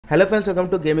Hello friends, welcome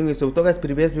to gaming with सुभ। तो guys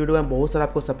previous video में बहुत सारा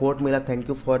आपको सपोर्ट मिला, थैंक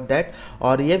यू फॉर दैट।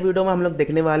 और ये वीडियो में हम लोग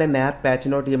देखने वाले नया पैच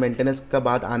नोट, ये मेंटेनेंस का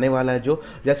बाद आने वाला है। जो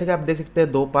जैसे कि आप देख सकते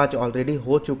हैं 2 पैच ऑलरेडी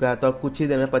हो चुका है, तो कुछ ही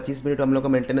देर में 25 मिनट हम लोग का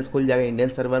मेंटेनेंस खुल जाएगा इंडियन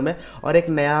सर्वर में और एक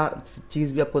नया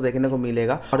चीज़ भी आपको देखने को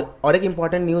मिलेगा। और एक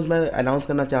इंपॉर्टेंट न्यूज़ मैं अनाउंस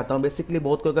करना चाहता हूँ। बेसिकली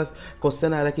बहुत कोई का क्वेश्चन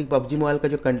आ रहा है कि पबजी मोबाइल का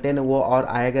जो कंटेंट है वो और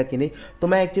आएगा कि नहीं। तो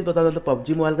मैं एक चीज़ बता दूँ, तो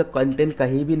पबजी मोबाइल का कंटेंट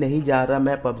कहीं भी नहीं जा रहा।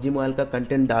 मैं पबजी मोबाइल का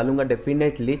कंटेंट डालूंगा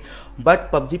definitely,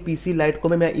 but PUBG PC light को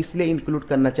मैं इसलिए इंक्लूड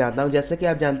करना चाहता हूं। जैसे कि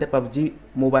आप जानते हैं पबजी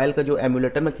मोबाइल का जो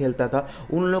एमुलेटर में खेलता था,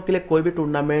 उन लोगों के लिए कोई भी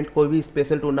टूर्नामेंट, कोई भी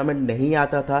स्पेशल टूर्नामेंट नहीं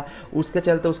आता था। उसके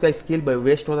चलते उसका स्किल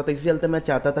वेस्ट होता था। इसी चलते मैं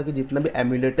चाहता था कि जितना भी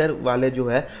एमुलेटर वाले जो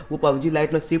है वो पबजी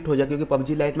लाइट में शिफ्ट हो जाए, क्योंकि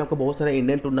पबजी लाइट में आपको बहुत सारे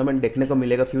इंडियन टूर्नामेंट देखने को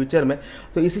मिलेगा फ्यूचर में।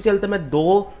 तो इसी चलते मैं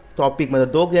दो टॉपिक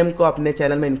मतलब 2 गेम को अपने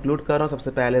चैनल में इंक्लूड कर रहा हूँ।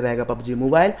 सबसे पहले रहेगा पबजी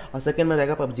मोबाइल और सेकंड में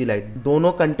रहेगा पबजी लाइट।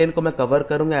 दोनों कंटेंट को मैं कवर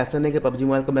करूंगा। ऐसा नहीं कि पबजी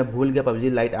मोबाइल को मैं भूल गया पबजी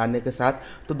लाइट आने के साथ,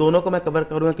 तो दोनों को मैं कवर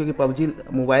करूंगा, क्योंकि पबजी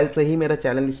मोबाइल से ही मेरा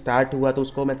चैनल स्टार्ट हुआ, तो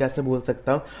उसको मैं कैसे भूल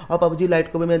सकता हूँ। और पबजी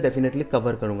लाइट को भी मैं डेफिनेटली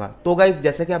कवर करूंगा। तो गाइस,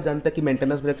 जैसे कि आप जानते हैं कि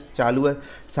मेंटेनेंस ब्रेक चालू है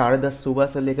 10:30 सुबह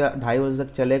से लेकर 2:30 बजे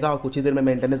तक चलेगा और कुछ ही देर में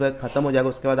मेंटेनेंस ब्रेक खत्म हो जाएगा।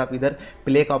 उसके बाद आप इधर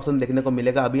प्ले का ऑप्शन देखने को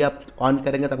मिलेगा। अभी आप ऑन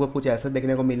करेंगे तो आपको कुछ ऐसा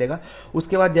देखने को मिलेगा।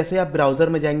 उसके बाद जैसे आप ब्राउजर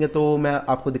में जाएंगे तो मैं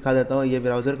आपको दिखा देता हूँ। ये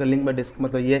ब्राउजर का लिंक मैं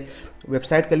मतलब ये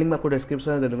वेबसाइट का लिंक मैं आपको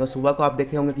डिस्क्रिप्शन में दे दूंगा। सुबह को आप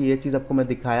देखे होंगे कि ये चीज़ आपको मैं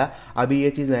दिखाया। अभी ये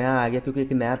चीज़ नया आ गया, क्योंकि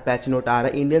एक नया पैच नोट आ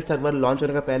रहा है। इंडियन सर्वर लॉन्च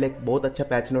होने का पहले एक बहुत अच्छा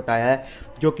पैच नोट आया है,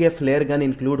 जो कि फ्लेयर गन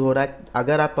इंक्लूड हो रहा है।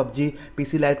 अगर आप पबजी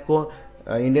पीसी लाइट को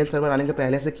इंडियन सर्वर आने के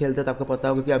पहले से खेलते तो आपको पता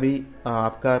होगा कि अभी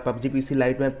आपका पबजी पीसी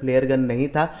लाइट में फ्लेयर गन नहीं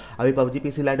था। अभी पबजी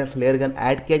पीसी लाइट में फ्लेयर गन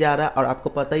ऐड किया जा रहा है। और आपको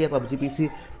पता ही है पबजी पीसी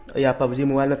या पबजी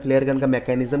मोबाइल में फ्लेयर गन का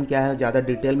मैकेनिज्म क्या है। ज़्यादा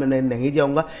डिटेल में मैं नहीं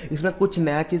जाऊँगा। इसमें कुछ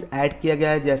नया चीज़ ऐड किया गया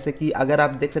है, जैसे कि अगर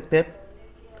आप देख सकते हैं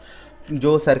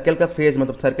जो सर्कल का फेज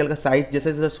मतलब सर्कल का साइज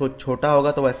जैसे जैसे छोटा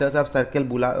होगा, तो वैसे वैसे आप सर्कल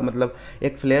बुला मतलब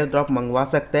एक फ्लेयर ड्रॉप मंगवा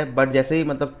सकते हैं। बट जैसे ही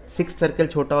मतलब 6 सर्कल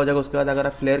छोटा हो जाएगा, उसके बाद अगर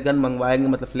आप फ्लेयर गन मंगवाएंगे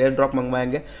मतलब फ्लेयर ड्रॉप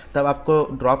मंगवाएंगे, तब आपको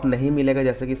ड्रॉप नहीं मिलेगा,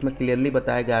 जैसे कि इसमें क्लियरली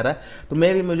बताया जा रहा है।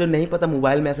 तो मुझे नहीं पता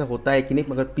मोबाइल में ऐसा होता है कि नहीं,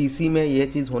 मगर पीसी में ये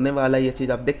चीज़ होने वाला है। ये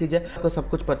चीज़ आप देख लीजिए, आपको सब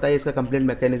कुछ पता है इसका कंप्लीट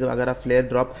मैकेनिज्म। अगर आप फ्लेयर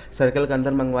ड्रॉप सर्कल के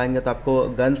अंदर मंगवाएंगे तो आपको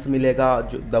गन्स मिलेगा,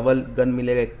 जो डबल गन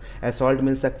मिलेगा, एक असॉल्ट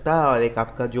मिल सकता है और एक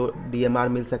आपका जो DMR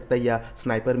मिल सकता है या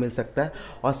स्नाइपर मिल सकता है।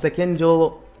 और सेकेंड,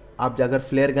 जो आप अगर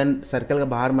फ्लेयर गन सर्कल का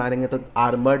बाहर मारेंगे तो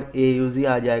आर्मर्ड AUG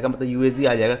आ जाएगा, मतलब UAG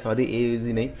आ जाएगा, सॉरी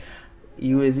AUG नहीं,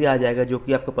 UAG आ जाएगा, जो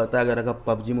कि आपको पता है। अगर आप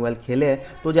पबजी मोबाइल खेले हैं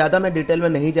तो ज़्यादा मैं डिटेल में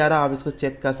नहीं जा रहा, आप इसको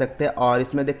चेक कर सकते हैं। और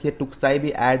इसमें देखिए टुक्साई भी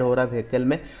ऐड हो रहा है व्हीकल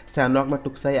में, सैनलॉक में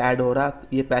टुक्साई ऐड हो रहा।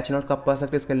 ये पैच नोट कब पा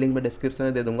सकते हैं, इसका लिंक मैं डिस्क्रिप्शन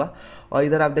में दे दूंगा। और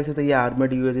इधर आप देख सकते हैं ये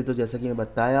आर्मर्ड UAG, तो जैसा कि मैं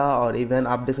बताया। और इवन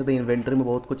आप देख सकते हैं इन्वेंटरी में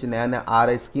बहुत कुछ नया नया आ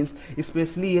रहा है स्किन्स।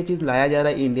 स्पेशली ये चीज़ लाया जा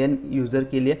रहा है इंडियन यूज़र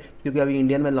के लिए, क्योंकि अभी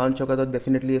इंडियन में लॉन्च होगा तो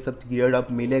डेफिनेटली ये सब गियर्ड अप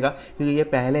मिलेगा, क्योंकि ये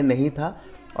पहले नहीं था।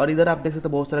 और इधर आप देख सकते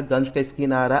हो बहुत सारा गन्स का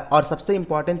स्किन आ रहा है। और सबसे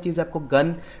इंपॉर्टेंट चीज़, आपको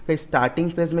गन का स्टार्टिंग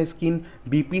फेज में स्किन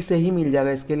BP से ही मिल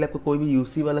जाएगा। इसके लिए आपको कोई भी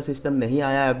UC वाला सिस्टम नहीं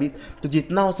आया है अभी। तो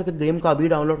जितना हो सके गेम को अभी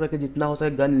डाउनलोड करके जितना हो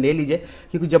सके गन ले लीजिए,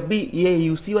 क्योंकि जब भी ये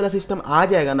UC वाला सिस्टम आ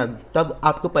जाएगा ना, तब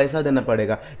आपको पैसा देना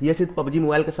पड़ेगा। ये सिर्फ पबजी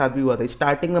मोबाइल के साथ भी हुआ था।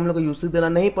 स्टार्टिंग में हम लोग को UC देना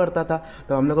नहीं पड़ता था,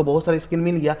 तो हम लोग को बहुत सारा स्किन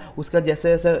मिल गया। उसका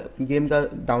जैसे जैसे गेम का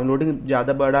डाउनलोडिंग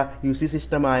ज़्यादा बड़ा UC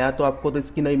सिस्टम आया, तो आपको तो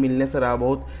स्किन अभी मिलने से रहा,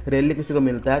 बहुत रेयरली किसी को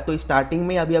मिलता है। तो स्टार्टिंग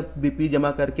में अभी आप BP जमा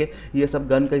करके ये सब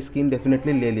गन का स्किन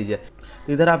डेफिनेटली ले लीजिए।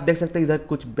 तो इधर आप देख सकते हैं, इधर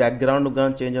कुछ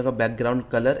बैकग्राउंड चेंज होगा। Background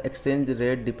colour exchange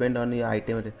rate depend on ये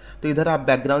आइटम रेट। तो इधर आप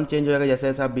बैकग्राउंड चेंज होगा जैसे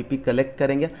जैसे आप BP कलेक्ट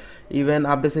करेंगे। इवन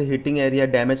आप जैसे हिटिंग एरिया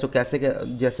डैमेज, तो कैसे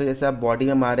जैसे जैसे आप बॉडी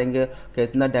में मारेंगे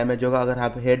कितना डैमेज होगा। अगर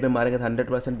आप हेड में मारेंगे तो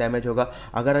 100% डैमेज होगा।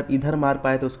 अगर आप इधर मार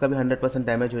पाए तो उसका भी 100%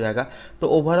 डैमेज हो जाएगा। तो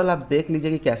ओवरऑल आप देख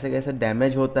लीजिए कि कैसे कैसे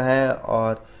डैमेज होता है।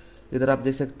 और इधर आप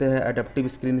देख सकते हैं एडेप्टिव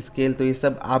स्क्रीन स्केल। तो ये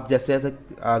सब आप जैसे जैसे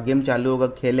गेम चालू होगा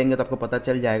खेलेंगे तो आपको पता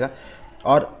चल जाएगा।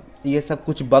 और ये सब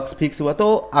कुछ बग्स फिक्स हुआ।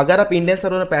 तो अगर आप इंडियन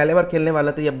सर्वर में पहले बार खेलने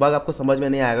वाला तो ये बग आपको समझ में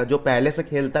नहीं आएगा। जो पहले से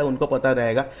खेलता है उनको पता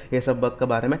रहेगा ये सब बग के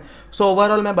बारे में। सो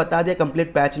ओवरऑल मैं बता दिया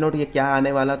कंप्लीट पैच नोट ये क्या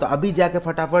आने वाला। तो अभी जाके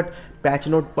फटाफट पैच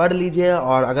नोट पढ़ लीजिए।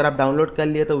 और अगर आप डाउनलोड कर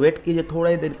लिए तो वेट कीजिए, थोड़ा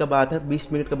ही देर का बात है,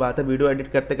 20 मिनट का बात है। वीडियो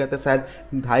एडिट करते करते शायद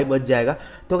 2:30 बज जाएगा।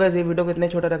 तो गाइस ये वीडियो को इतने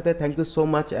छोटा रखते हैं। Thank you so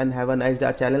much and have a nice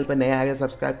day. Channel पर नया आएगा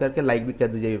सब्सक्राइब करके लाइक भी कर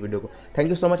दीजिए ये वीडियो को। Thank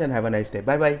you so much and have a nice day.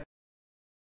 Bye bye.